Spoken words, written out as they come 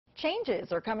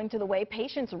Changes are coming to the way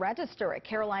patients register at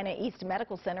CarolinaEast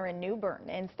Medical Center in New Bern.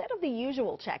 Instead of the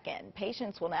usual check-in,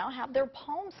 patients will now have their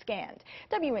palm scanned.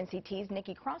 WNCT's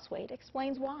Nikki Crosswade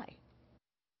explains why.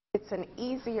 It's an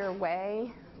easier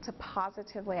way to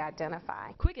positively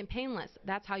identify. Quick and painless,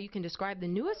 that's how you can describe the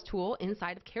newest tool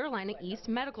inside of CarolinaEast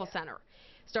Medical Center.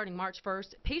 Starting March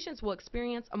 1st, patients will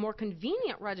experience a more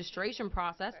convenient registration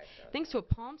process thanks to a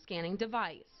palm scanning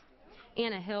device.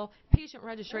 Anna Hill, patient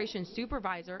registration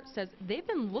supervisor, says they've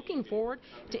been looking forward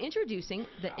to introducing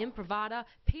the Imprivata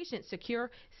PatientSecure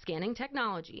scanning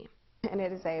technology. And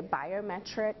it is a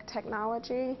biometric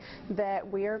technology that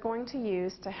we are going to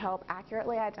use to help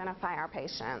accurately identify our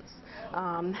patients.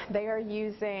 They are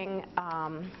using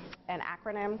an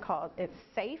acronym called it's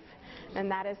SAFE,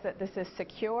 and that is that this is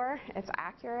secure, it's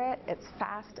accurate, it's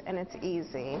fast, and it's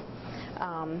easy.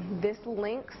 This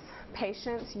links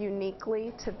patients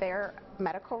uniquely to their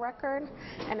medical record,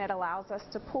 and it allows us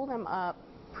to pull them up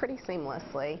pretty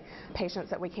seamlessly. Patients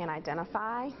that we can't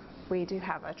identify, we do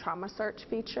have a trauma search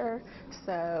feature,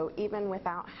 so even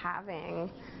without having,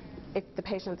 if the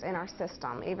patient's in our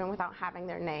system, even without having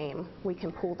their name, we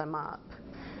can pull them up.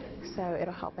 So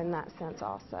it'll help in that sense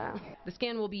also. The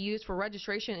scan will be used for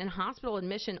registration and hospital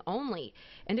admission only,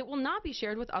 and it will not be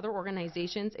shared with other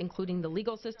organizations, including the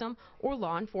legal system or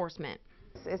law enforcement.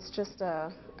 It's just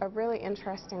a really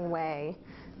interesting way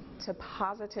to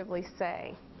positively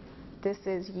say, this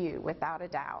is you, without a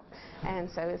doubt. And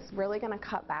so it's really going to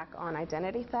cut back on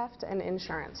identity theft and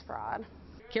insurance fraud.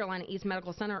 CarolinaEast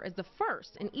Medical Center is the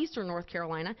first in eastern North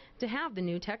Carolina to have the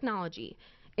new technology.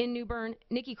 In New Bern,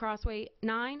 Nikki Crossway,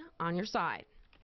 9 on your side.